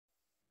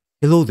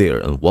Hello there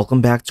and welcome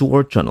back to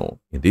our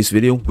channel. In this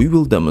video, we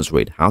will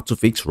demonstrate how to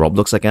fix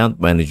Roblox account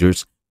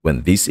managers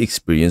when this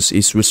experience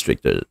is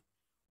restricted.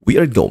 We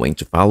are going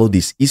to follow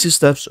these easy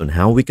steps on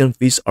how we can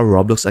fix our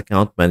Roblox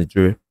account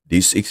manager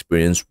this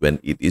experience when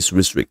it is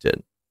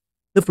restricted.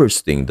 The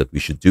first thing that we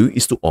should do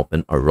is to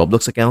open our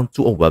Roblox account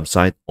to a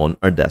website on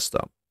our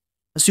desktop.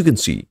 As you can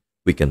see,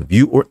 we can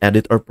view or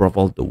edit our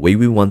profile the way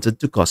we wanted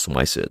to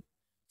customize it.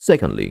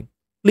 Secondly,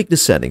 click the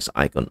settings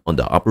icon on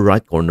the upper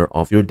right corner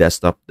of your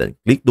desktop, then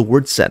click the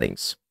word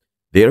settings.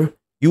 There,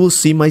 you will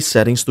see my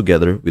settings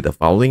together with the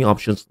following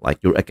options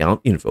like your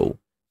account info,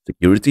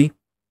 security,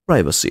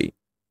 privacy,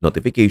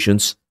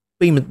 notifications,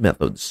 payment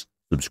methods,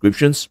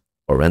 subscriptions,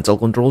 parental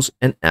controls,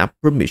 and app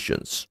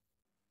permissions.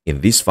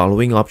 In these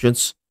following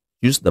options,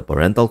 choose the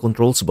parental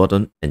controls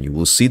button and you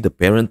will see the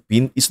parent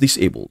pin is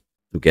disabled,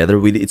 together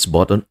with its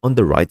button on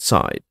the right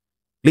side.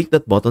 Click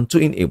that button to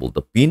enable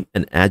the PIN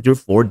and add your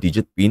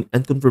 4-digit PIN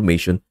and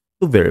confirmation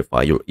to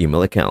verify your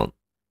email account.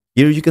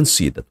 Here you can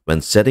see that when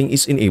setting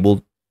is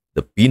enabled,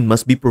 the PIN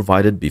must be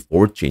provided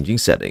before changing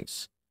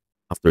settings.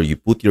 After you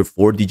put your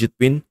 4-digit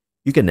PIN,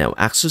 you can now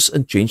access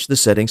and change the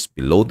settings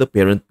below the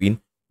parent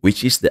PIN,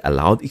 which is the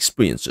allowed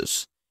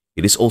experiences.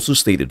 It is also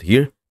stated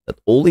here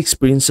that all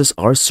experiences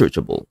are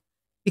searchable.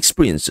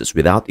 Experiences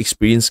without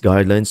experience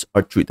guidelines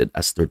are treated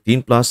as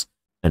 13 plus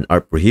and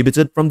are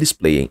prohibited from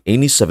displaying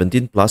any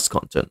 17 plus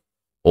content.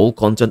 All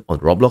content on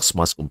Roblox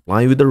must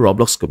comply with the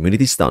Roblox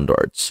community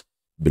standards.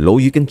 Below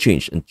you can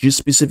change and choose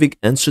specific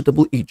and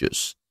suitable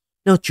ages.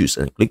 Now choose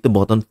and click the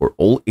button for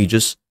all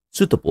ages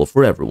suitable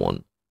for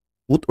everyone.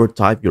 Put or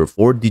type your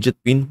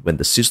 4-digit PIN when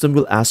the system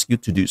will ask you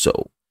to do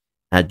so.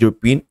 Add your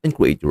PIN and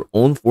create your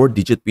own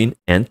 4-digit PIN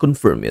and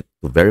confirm it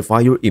to verify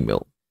your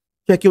email.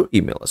 Check your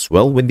email as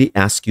well when they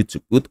ask you to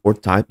put or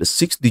type the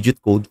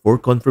 6-digit code for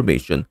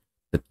confirmation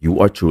that you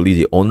are truly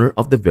the owner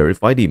of the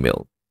verified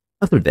email.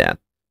 After that,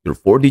 your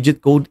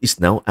 4-digit code is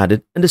now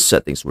added and the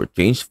settings were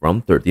changed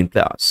from 13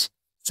 plus,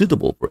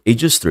 suitable for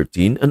ages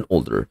 13 and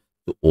older,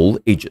 to all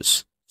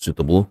ages,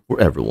 suitable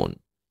for everyone.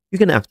 You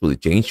can actually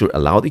change your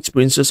allowed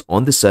experiences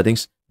on the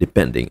settings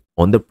depending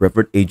on the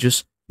preferred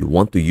ages you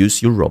want to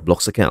use your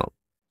Roblox account.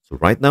 So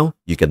right now,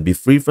 you can be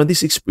free from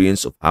this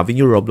experience of having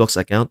your Roblox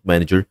account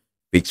manager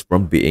fixed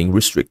from being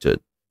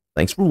restricted.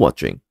 Thanks for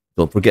watching.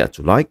 Don't forget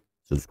to like,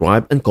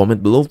 subscribe, and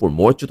comment below for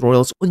more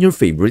tutorials on your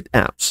favorite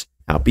apps.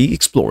 Happy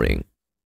exploring!